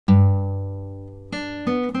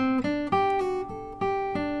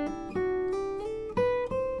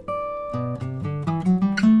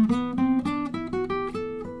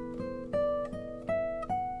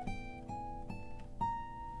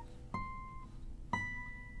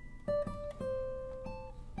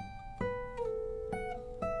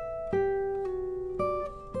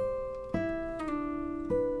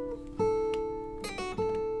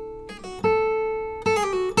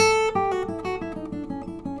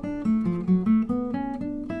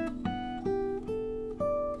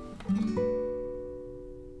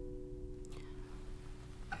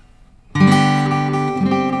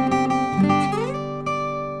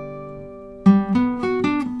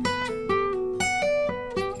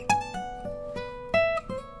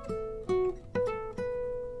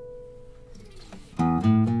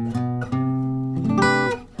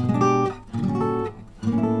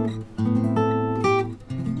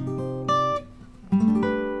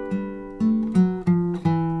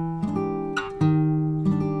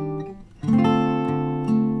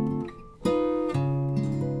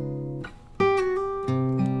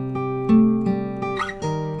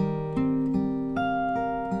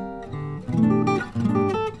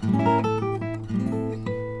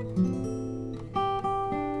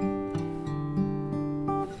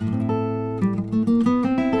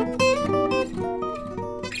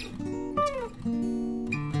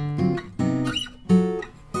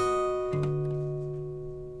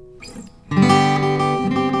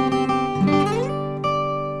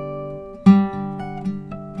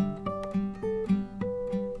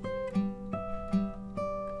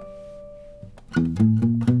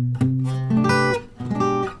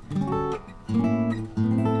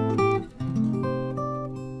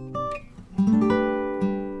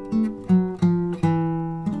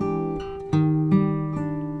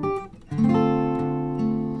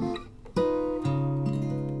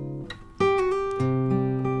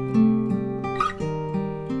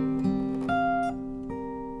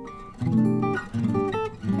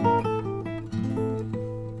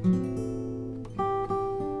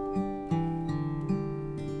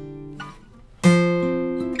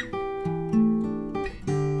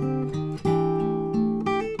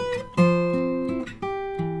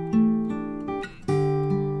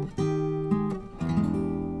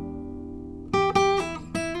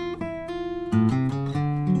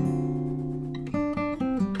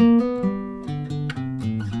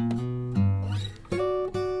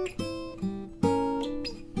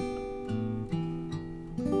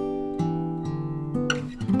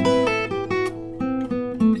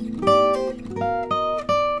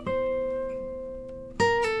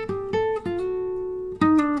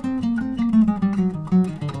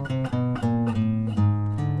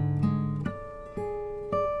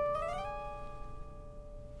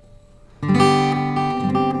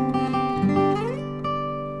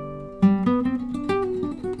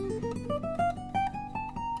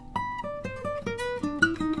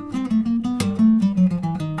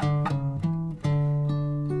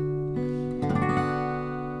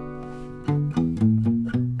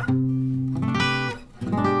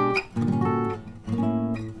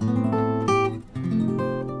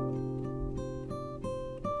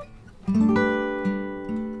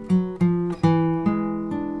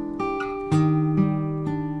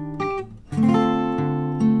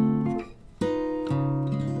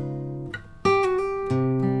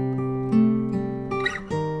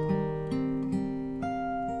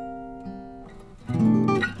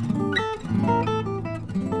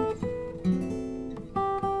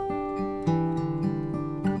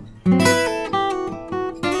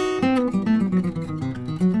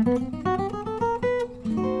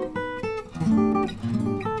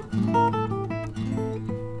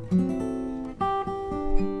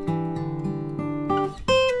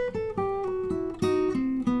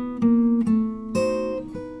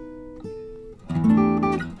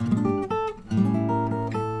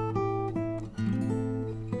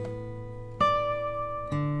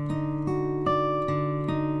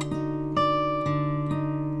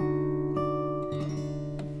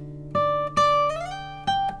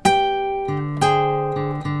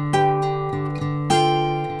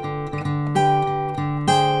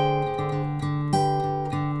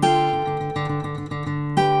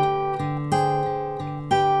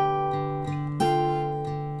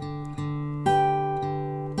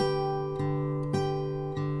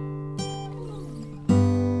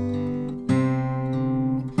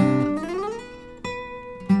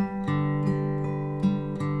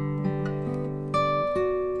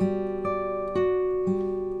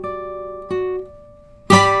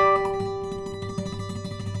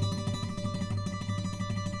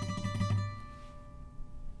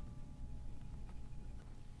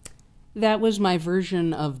That was my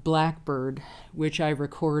version of Blackbird, which I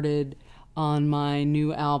recorded on my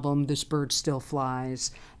new album, This Bird Still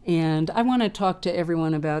Flies. And I want to talk to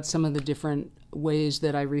everyone about some of the different ways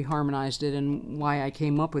that I reharmonized it and why I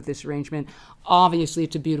came up with this arrangement. Obviously,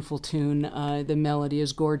 it's a beautiful tune. The melody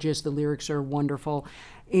is gorgeous. The lyrics are wonderful.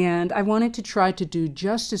 And I wanted to try to do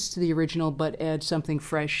justice to the original, but add something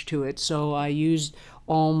fresh to it. So I used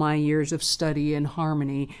all my years of study in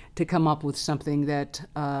harmony to come up with something that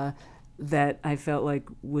I felt like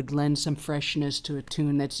would lend some freshness to a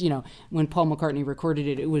tune that's, when Paul McCartney recorded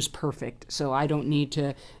it, it was perfect. So I don't need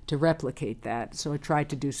to replicate that. So I tried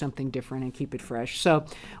to do something different and keep it fresh. So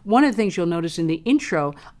one of the things you'll notice in the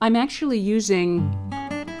intro, I'm actually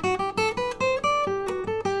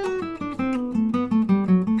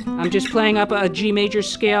I'm just playing up a G major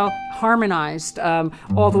scale harmonized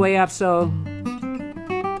all the way up. So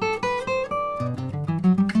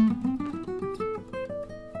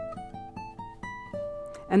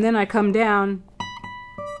and then I come down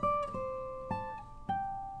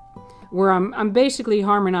where I'm basically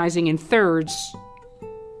harmonizing in thirds,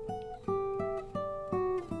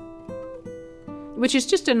 which is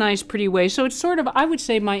just a nice, pretty way. So it's sort of, I would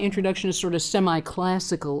say my introduction is sort of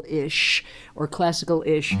semi-classical-ish or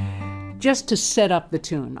classical-ish, just to set up the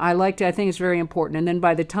tune. I think it's very important. And then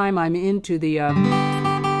by the time I'm into the,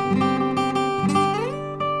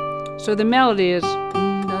 so the melody is,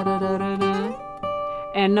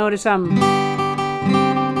 and notice so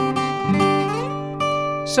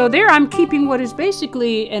there I'm keeping what is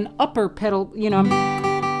basically an upper pedal,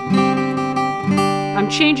 I'm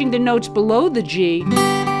changing the notes below the G, and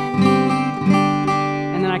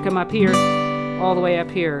then I come up here, all the way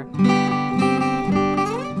up here.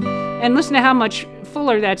 And listen to how much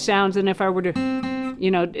fuller that sounds than if I were to,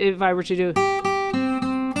 do.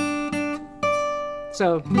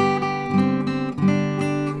 So.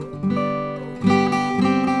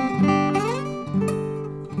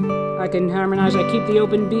 I can harmonize, I keep the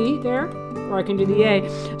open B there, or I can do the A.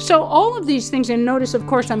 So all of these things, and notice, of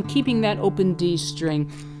course, I'm keeping that open D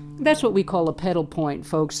string. That's what we call a pedal point,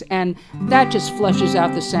 folks, and that just fleshes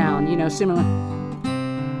out the sound,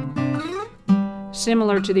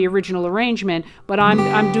 similar to the original arrangement, but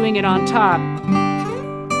I'm doing it on top.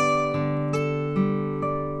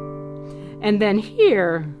 And then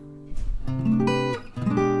here,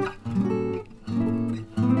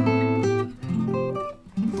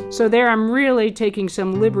 so there I'm really taking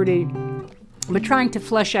some liberty, but trying to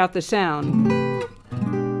flesh out the sound.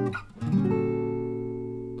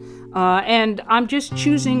 And I'm just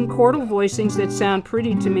choosing chordal voicings that sound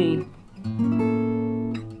pretty to me.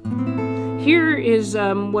 Here is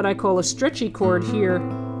what I call a stretchy chord here.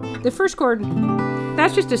 The first chord,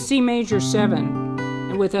 that's just a C major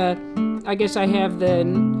 7. With I guess I have the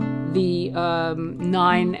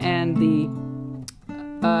 9 and the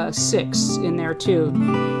 6 in there too,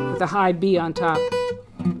 with a high B on top.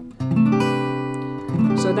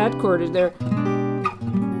 So that chord is there.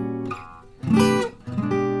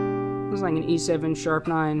 It's like an E7 sharp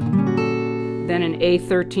 9, then an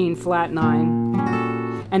A13 flat 9,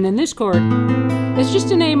 and then this chord is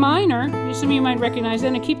just an A minor. Some of you might recognize that,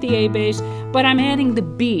 and I keep the A bass, but I'm adding the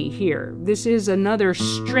B here. This is another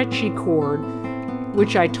stretchy chord,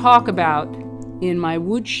 which I talk about in my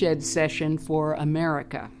woodshed session for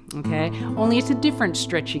America, okay? Only it's a different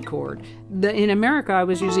stretchy chord. In America, I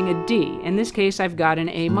was using a D. In this case, I've got an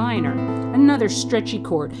A minor, another stretchy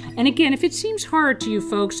chord. And again, if it seems hard to you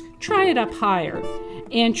folks, try it up higher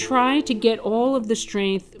and try to get all of the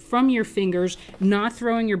strength from your fingers, not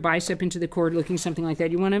throwing your bicep into the chord looking something like that.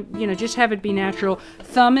 You want to, just have it be natural.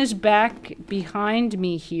 Thumb is back behind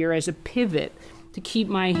me here as a pivot to keep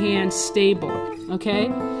my hand stable,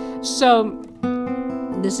 okay? So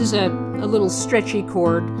this is a little stretchy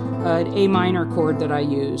chord, an A minor chord that I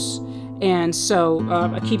use. And so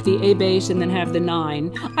I keep the A bass and then have the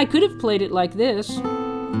 9. I could have played it like this.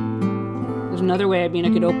 There's another way. I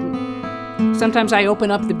could sometimes I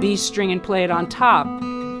open up the B string and play it on top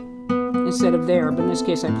instead of there, but in this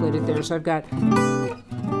case I played it there. So I've got...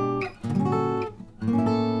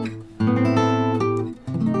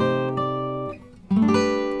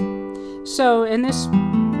 So, and this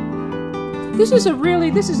is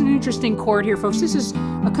an interesting chord here, folks. This is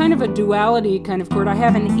a kind of a duality kind of chord. I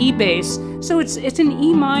have an E bass, so it's an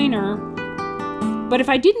E minor. But if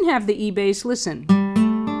I didn't have the E bass, listen,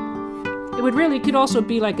 it could also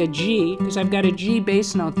be like a G, because I've got a G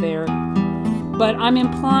bass note there. But I'm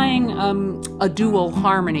implying a dual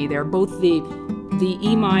harmony there, both the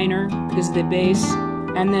E minor, because of the bass,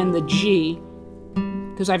 and then the G,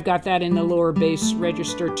 because I've got that in the lower bass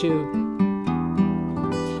register too.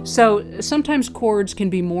 So sometimes chords can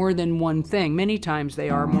be more than one thing. Many times they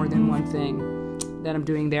are more than one thing that I'm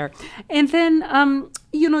doing there. And then,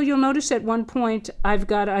 you know, you'll notice at one point I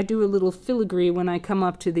do a little filigree when I come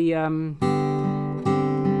up to the,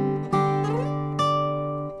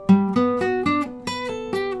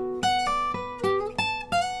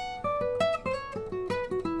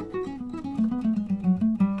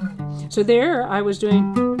 so there I was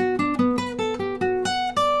doing,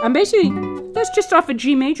 I'm basically, that's just off a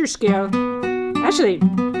G major scale. Actually,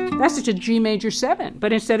 that's just a G major 7,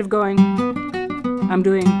 but instead of going, I'm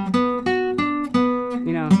doing,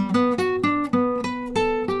 you know.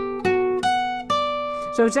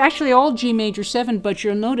 So it's actually all G major 7, but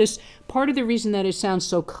you'll notice part of the reason that it sounds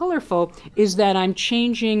so colorful is that I'm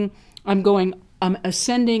changing, I'm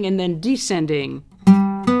ascending and then descending.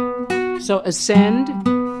 So ascend,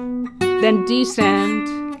 then descend,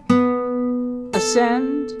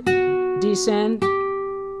 ascend, descend,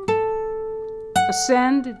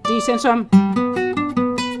 ascend, descend.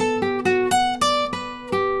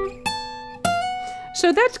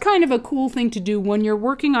 So that's kind of a cool thing to do when you're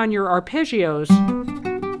working on your arpeggios.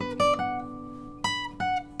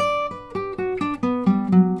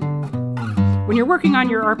 When you're working on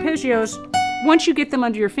your arpeggios, once you get them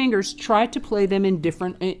under your fingers, try to play them in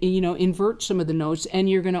different, you know, invert some of the notes, and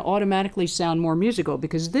you're going to automatically sound more musical,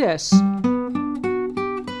 because this,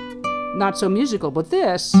 not so musical, but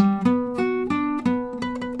this,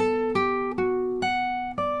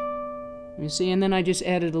 you see, and then I just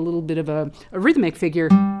added a little bit of a rhythmic figure.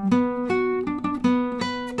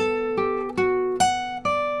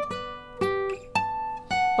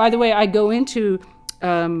 By the way, I go into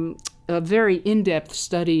a very in-depth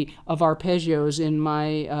study of arpeggios in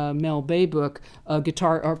my Mel Bay book,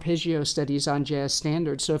 Guitar Arpeggio Studies on Jazz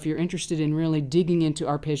Standards. So if you're interested in really digging into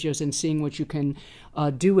arpeggios and seeing what you can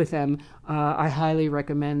do with them, I highly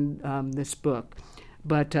recommend this book.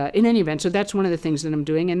 But in any event, so that's one of the things that I'm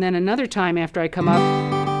doing. And then another time after I come up,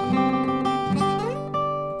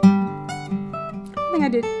 I think I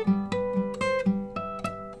did.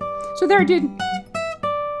 So there I did.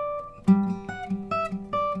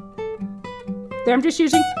 There I'm just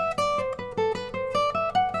using,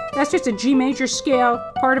 that's just a G major scale,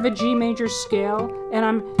 part of a G major scale, and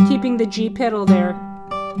I'm keeping the G pedal there.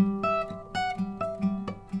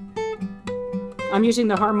 I'm using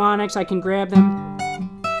the harmonics, I can grab them.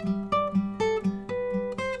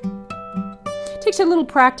 It takes a little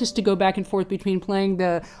practice to go back and forth between playing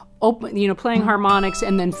the open, you know, playing harmonics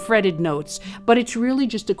and then fretted notes, but it's really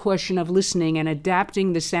just a question of listening and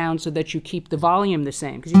adapting the sound so that you keep the volume the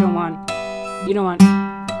same, because you don't want, you know,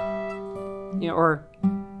 or,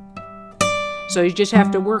 so you just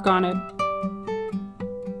have to work on it.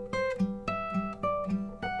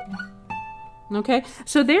 Okay,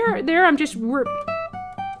 so there I'm just,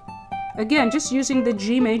 again, just using the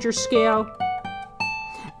G major scale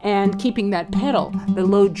and keeping that pedal, the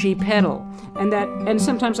low G pedal, and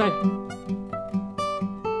sometimes I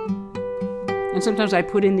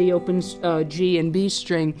put in the open G and B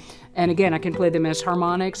string, and again I can play them as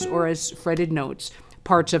harmonics or as fretted notes,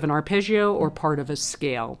 parts of an arpeggio or part of a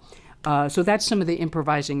scale. So that's some of the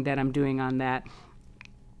improvising that I'm doing on that.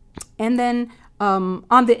 And then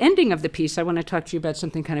on the ending of the piece, I want to talk to you about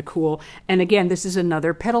something kind of cool. And again, this is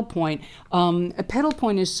another pedal point. A pedal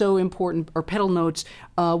point is so important, or pedal notes,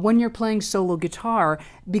 when you're playing solo guitar,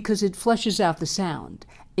 because it fleshes out the sound.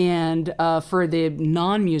 And for the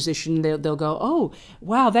non-musician, they'll go, oh,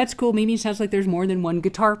 wow, that's cool. Maybe it sounds like there's more than one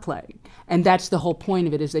guitar playing. And that's the whole point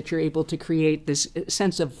of it, is that you're able to create this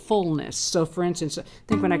sense of fullness. So for instance, I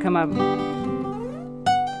think when I come up,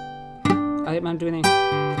 I'm doing it.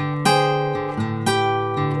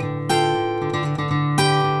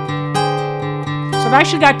 I've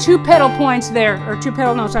actually got two pedal points there, or two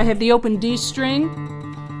pedal notes. I have the open D string,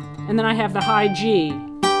 and then I have the high G.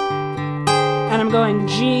 And I'm going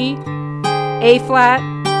G, A flat,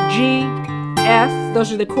 G, F.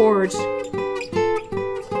 Those are the chords.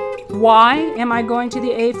 Why am I going to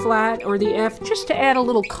the A flat or the F? Just to add a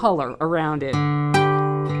little color around it.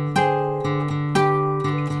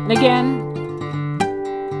 And again,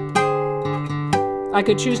 I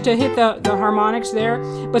could choose to hit the harmonics there.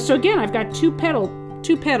 But so again, I've got two pedals.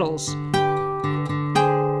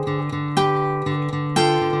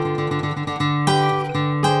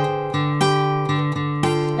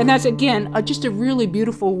 And that's, again, just a really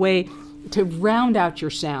beautiful way to round out your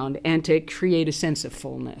sound and to create a sense of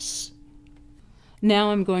fullness. Now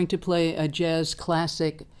I'm going to play a jazz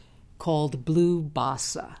classic called Blue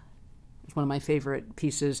Bossa. It's one of my favorite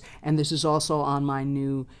pieces, and this is also on my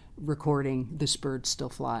new recording, This Bird Still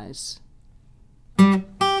Flies.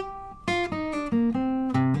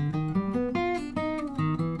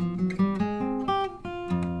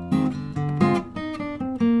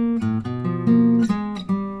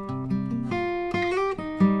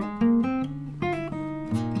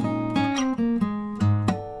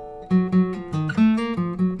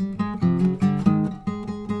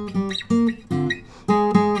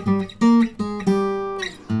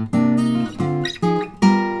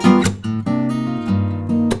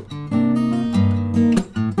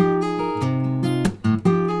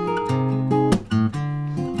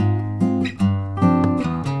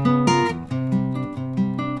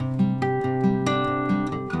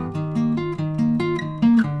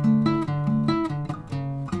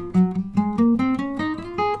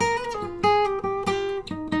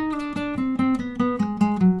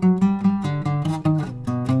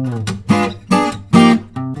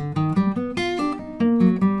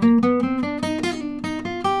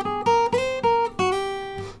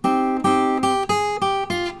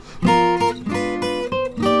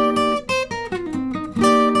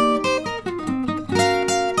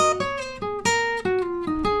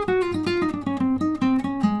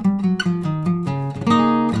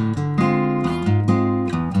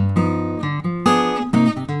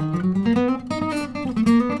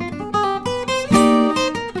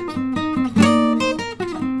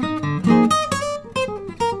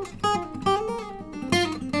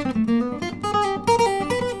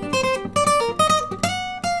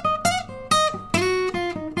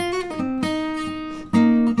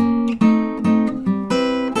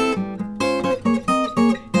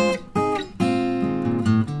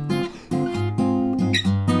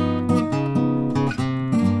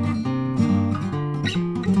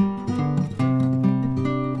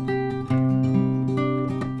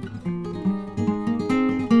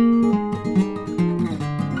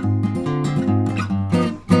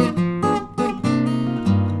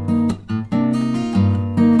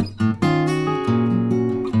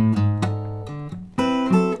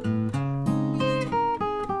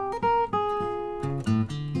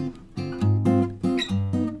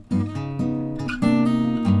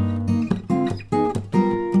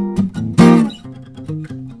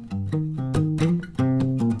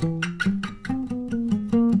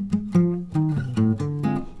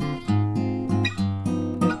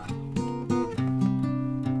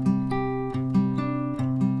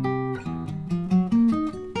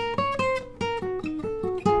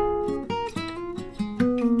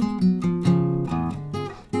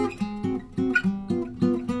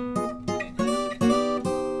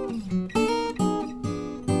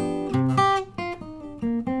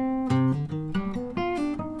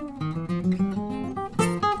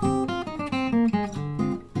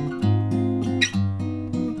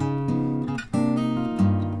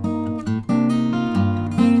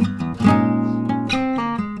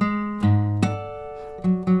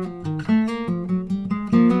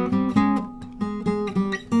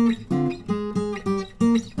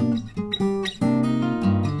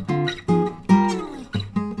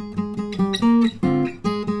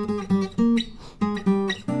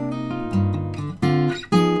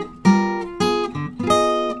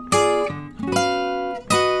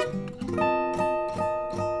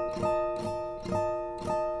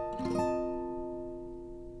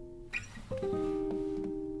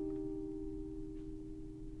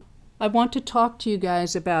 I want to talk to you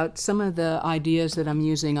guys about some of the ideas that I'm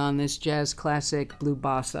using on this jazz classic Blue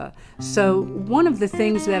Bossa. So one of the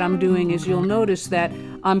things that I'm doing is you'll notice that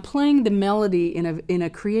I'm playing the melody in a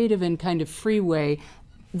creative and kind of free way.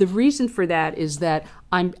 The reason for that is that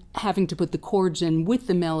I'm having to put the chords in with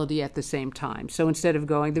the melody at the same time. So instead of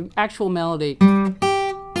going the actual melody,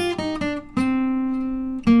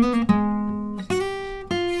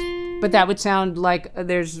 but that would sound like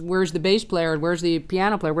where's the bass player, where's the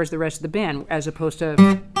piano player, where's the rest of the band, as opposed to.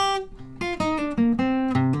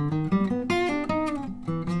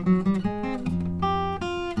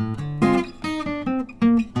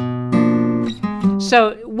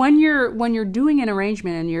 So when you're doing an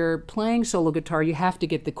arrangement and you're playing solo guitar, you have to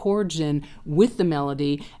get the chords in with the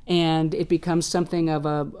melody, and it becomes something of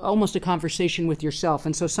almost a conversation with yourself.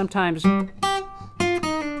 And so sometimes.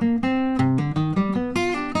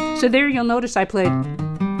 So there you'll notice I played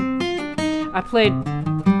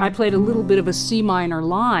a little bit of a C minor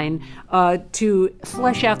line to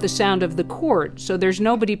flesh out the sound of the chord. So there's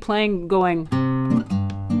nobody playing no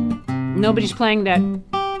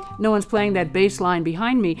one's playing that bass line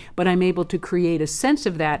behind me, but I'm able to create a sense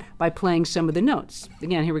of that by playing some of the notes.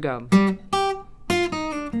 Again, here we go.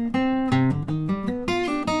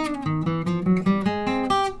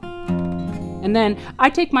 And then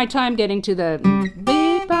I take my time getting to the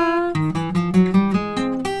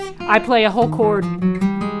I play a whole chord.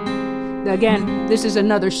 Again, this is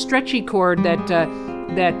another stretchy chord that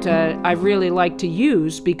I really like to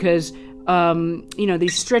use because you know,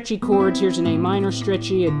 these stretchy chords. Here's an A minor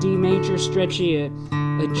stretchy, a D major stretchy, a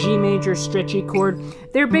G major stretchy chord.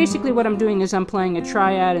 They're basically what I'm doing is I'm playing a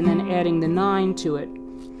triad and then adding the 9 to it.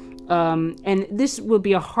 And this will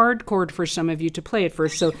be a hard chord for some of you to play at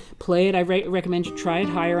first. So play it. I recommend you try it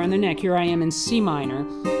higher on the neck. Here I am in C minor.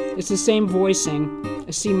 It's the same voicing.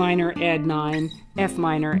 A C minor, add 9. F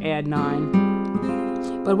minor, add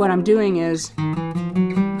 9. But what I'm doing is,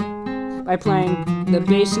 by playing the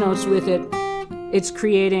bass notes with it, it's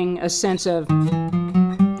creating a sense of, you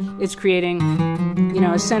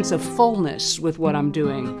know, a sense of fullness with what I'm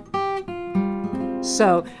doing.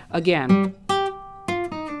 So, again.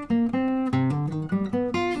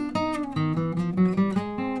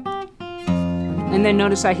 And then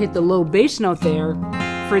notice I hit the low bass note there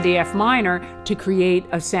for the F minor to create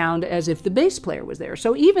a sound as if the bass player was there.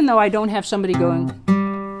 So even though I don't have somebody going,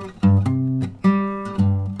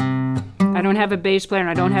 I don't have a bass player and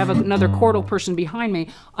I don't have another chordal person behind me,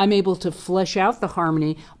 I'm able to flesh out the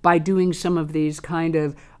harmony by doing some of these kind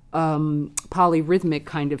of polyrhythmic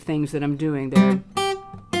kind of things that I'm doing there.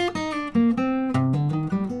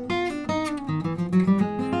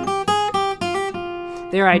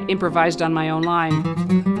 There I improvised on my own line.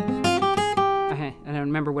 I don't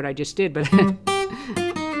remember what I just did, but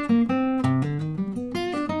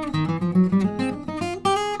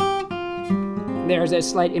there's a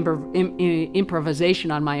slight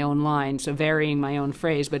improvisation on my own line, so varying my own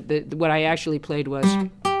phrase, but what I actually played was.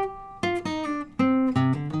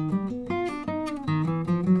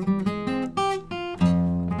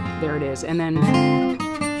 There it is. And then,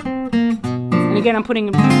 and again I'm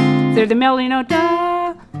putting there the melody note, da.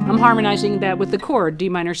 I'm harmonizing that with the chord, D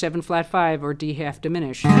minor 7 flat 5 or D half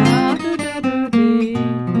diminished. And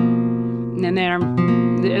then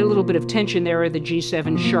a little bit of tension there, the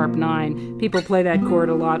G7 sharp 9. People play that chord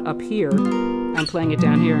a lot up here. I'm playing it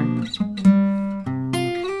down here.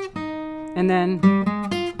 And then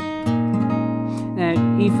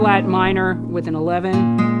E flat minor with an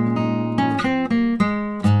 11.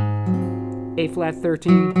 A flat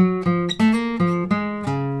 13.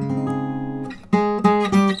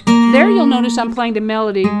 There you'll notice I'm playing the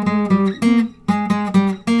melody.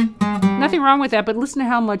 Nothing wrong with that, but listen to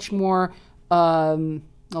how much more, well,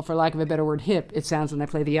 for lack of a better word, hip it sounds when I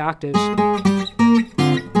play the octaves.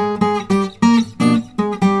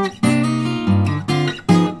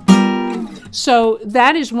 So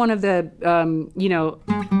that is one of the, you know,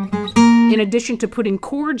 in addition to putting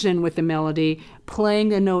chords in with the melody,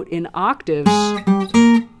 playing a note in octaves.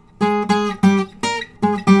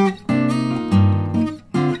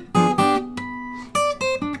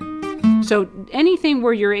 So anything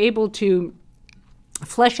where you're able to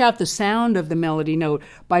flesh out the sound of the melody note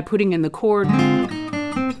by putting in the chord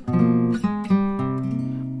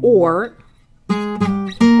or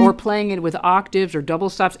playing it with octaves or double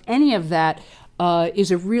stops, any of that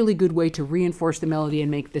is a really good way to reinforce the melody and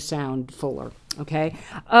make the sound fuller. Okay.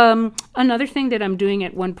 Another thing that I'm doing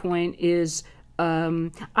at one point is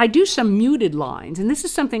I do some muted lines, and this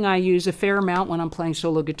is something I use a fair amount when I'm playing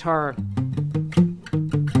solo guitar.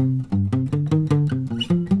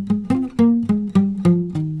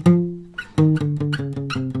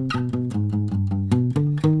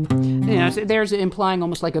 so there's implying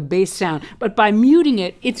almost like a bass sound. But by muting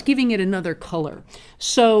it, it's giving it another color.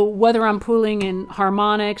 So whether I'm pulling in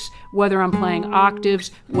harmonics, whether I'm playing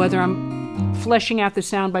octaves, whether I'm fleshing out the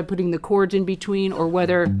sound by putting the chords in between, or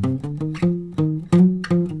whether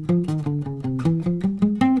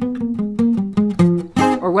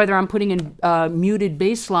I'm putting in muted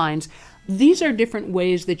bass lines, these are different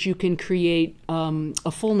ways that you can create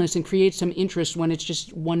a fullness and create some interest when it's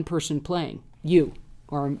just one person playing, you,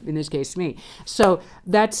 or in this case, me. So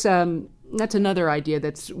that's another idea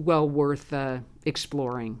that's well worth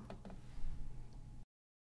exploring.